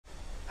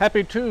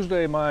Happy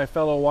Tuesday, my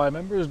fellow Y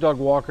members. Doug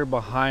Walker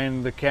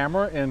behind the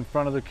camera, in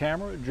front of the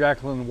camera,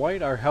 Jacqueline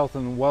White, our Health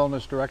and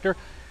Wellness Director.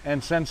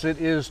 And since it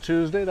is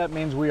Tuesday, that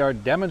means we are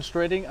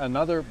demonstrating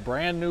another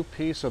brand new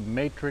piece of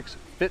Matrix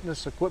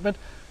fitness equipment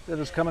that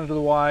has come into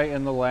the Y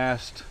in the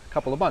last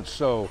couple of months.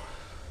 So,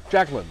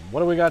 Jacqueline,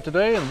 what do we got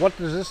today and what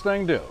does this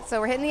thing do? So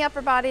we're hitting the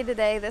upper body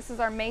today. This is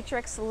our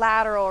Matrix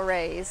lateral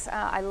raise.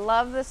 I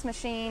love this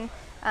machine.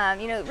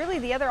 You know, really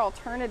the other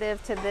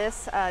alternative to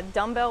this,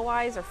 dumbbell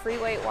wise or free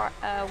weight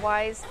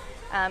wise,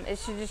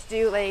 is to just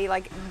do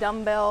a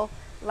dumbbell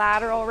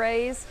lateral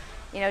raise.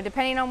 You know,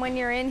 depending on when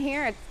you're in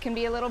here, it can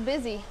be a little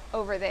busy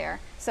over there.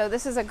 So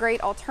this is a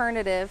great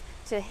alternative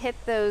to hit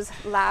those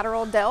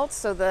lateral delts,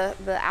 so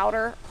the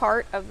outer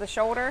part of the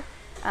shoulder,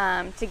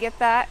 to get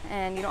that,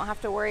 and you don't have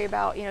to worry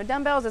about, you know,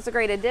 dumbbells. It's a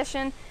great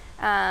addition.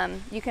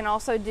 You can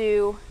also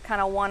do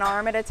kind of one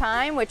arm at a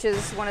time, which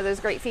is one of those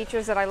great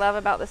features that I love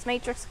about this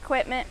Matrix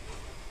equipment.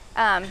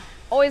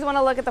 Always want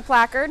to look at the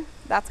placard.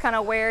 That's kind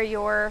of where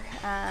your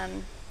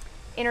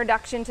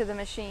introduction to the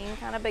machine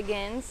kind of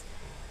begins.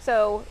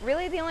 So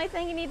really the only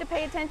thing you need to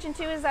pay attention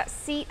to is that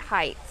seat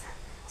height.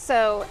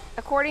 So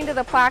according to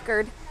the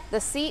placard, the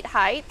seat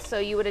height, so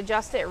you would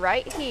adjust it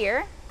right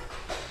here.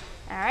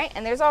 All right,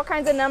 and there's all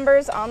kinds of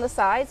numbers on the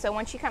side. So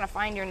once you kind of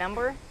find your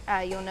number,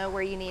 you'll know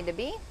where you need to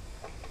be.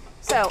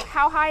 So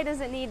how high does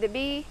it need to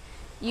be?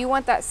 You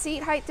want that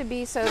seat height to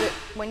be so that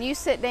when you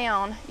sit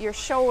down, your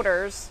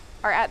shoulders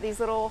are at these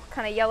little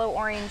kind of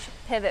yellow-orange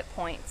pivot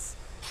points.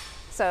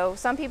 So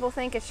some people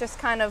think it's just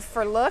kind of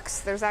for looks.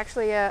 There's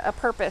actually a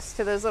purpose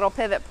to those little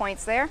pivot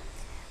points there.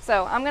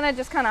 So I'm gonna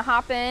just kind of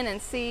hop in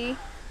and see.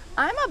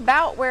 I'm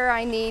about where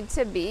I need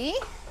to be.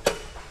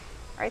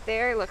 Right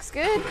there, looks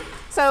good.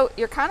 So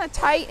you're kind of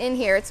tight in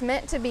here. It's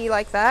meant to be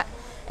like that.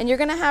 And you're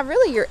gonna have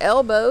really your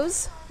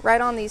elbows right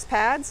on these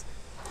pads.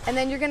 And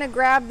then you're gonna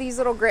grab these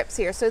little grips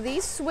here. So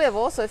these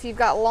swivel, so if you've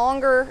got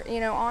longer, you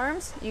know,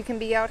 arms, you can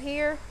be out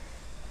here,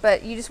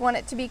 but you just want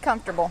it to be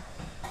comfortable.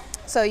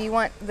 So you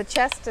want the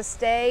chest to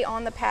stay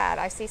on the pad.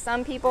 I see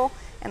some people,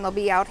 and they'll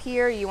be out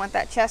here. You want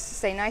that chest to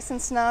stay nice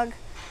and snug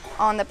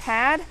on the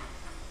pad.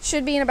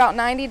 Should be in about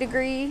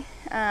 90-degree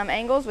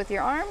angles with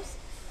your arms.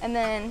 And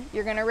then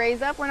you're gonna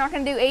raise up. We're not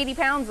gonna do 80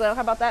 pounds though.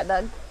 How about that,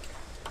 Doug?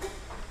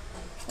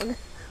 We're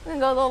gonna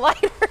go a little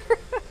lighter.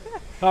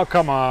 Oh,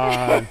 come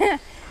on.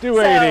 Do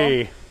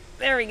 80. So,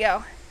 there we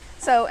go.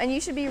 So, and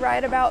you should be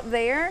right about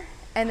there.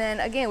 And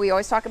then again, we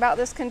always talk about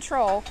this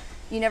control.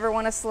 You never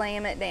want to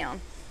slam it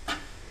down.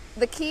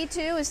 The key too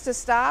is to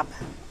stop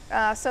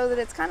so that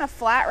it's kind of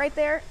flat right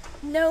there.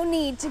 No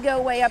need to go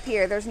way up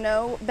here. There's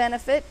no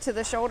benefit to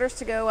the shoulders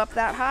to go up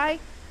that high.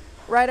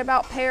 Right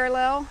about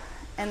parallel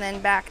and then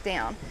back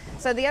down.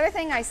 So the other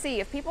thing I see,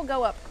 if people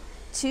go up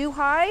too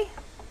high,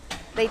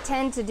 they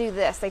tend to do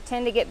this. They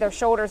tend to get their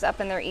shoulders up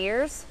in their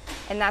ears,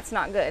 and that's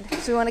not good.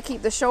 So we want to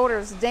keep the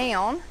shoulders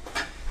down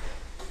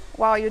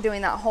while you're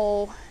doing that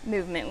whole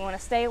movement. We want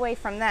to stay away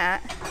from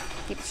that.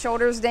 Keep the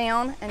shoulders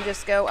down and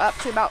just go up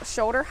to about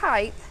shoulder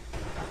height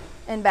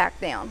and back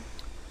down.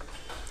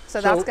 So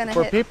that's going to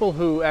hit. For people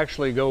who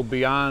actually go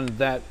beyond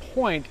that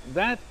point,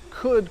 that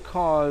could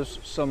cause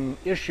some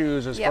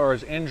issues as far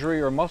as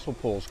injury or muscle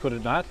pulls, could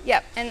it not?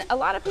 Yep, and a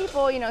lot of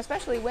people, you know,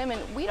 especially women,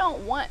 we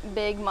don't want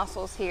big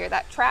muscles here.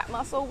 That trap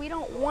muscle, we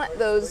don't want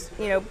those,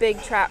 you know,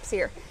 big traps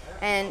here.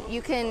 And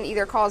you can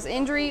either cause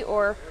injury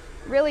or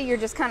really you're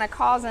just kind of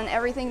causing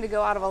everything to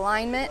go out of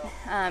alignment,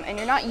 and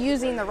you're not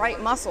using the right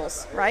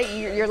muscles, right?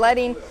 You're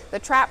letting the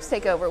traps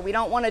take over. We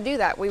don't want to do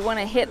that. We want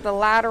to hit the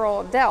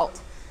lateral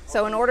delt.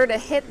 So in order to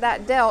hit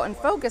that delt and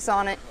focus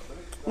on it,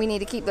 we need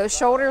to keep those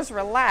shoulders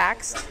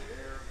relaxed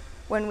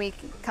when we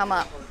come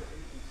up.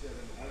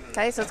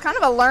 Okay, so it's kind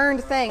of a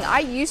learned thing. I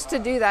used to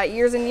do that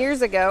years and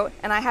years ago,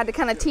 and I had to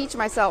kind of teach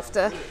myself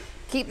to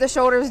keep the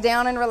shoulders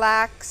down and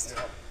relaxed,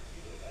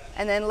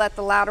 and then let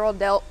the lateral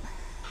delt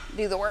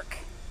do the work.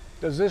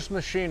 Does this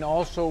machine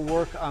also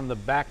work on the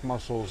back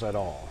muscles at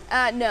all?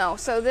 No,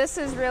 so this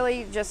is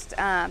really just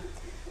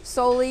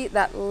solely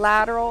that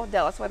lateral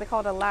delt. That's why they call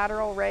it a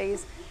lateral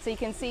raise. So you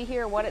can see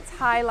here what it's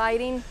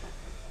highlighting.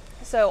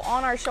 So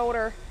on our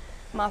shoulder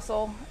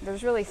muscle,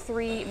 there's really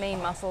three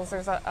main muscles.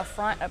 There's a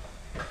front,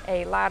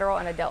 a lateral,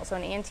 and a delt. So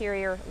an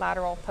anterior,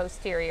 lateral,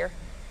 posterior.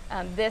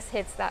 This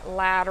hits that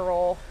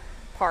lateral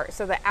part.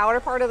 So the outer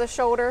part of the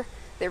shoulder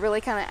that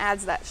really kind of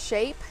adds that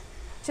shape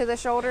to the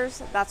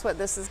shoulders, that's what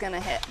this is going to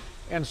hit.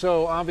 And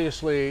so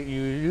obviously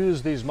you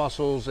use these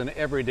muscles in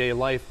everyday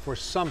life for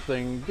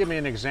something. Give me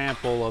an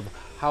example of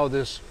how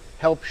this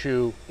helps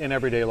you in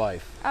everyday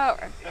life. Oh,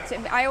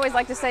 I always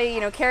like to say,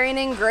 you know, carrying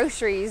in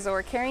groceries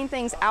or carrying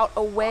things out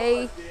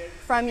away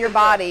from your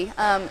body,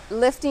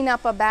 lifting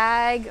up a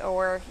bag,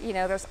 or, you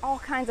know, there's all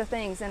kinds of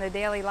things in a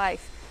daily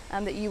life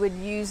that you would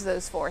use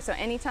those for. So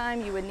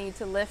anytime you would need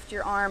to lift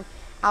your arm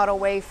out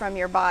away from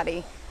your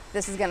body,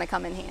 this is going to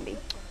come in handy.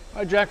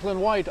 Jacqueline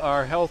White,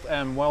 our Health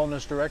and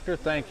Wellness Director,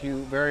 thank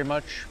you very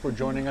much for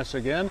joining us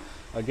again.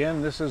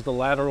 Again, this is the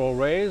lateral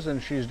raise,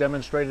 and she's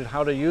demonstrated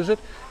how to use it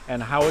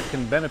and how it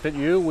can benefit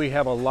you. We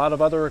have a lot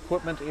of other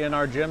equipment in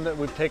our gym that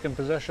we've taken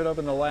possession of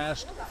in the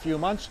last few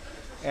months,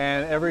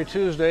 and every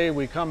Tuesday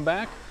we come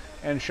back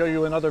and show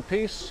you another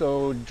piece.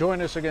 So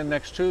join us again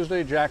next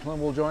Tuesday.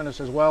 Jacqueline will join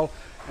us as well,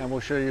 and we'll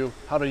show you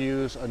how to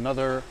use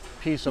another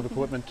piece of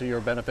equipment to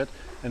your benefit.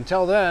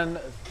 Until then,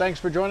 thanks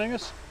for joining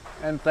us,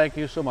 and thank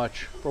you so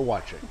much for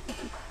watching.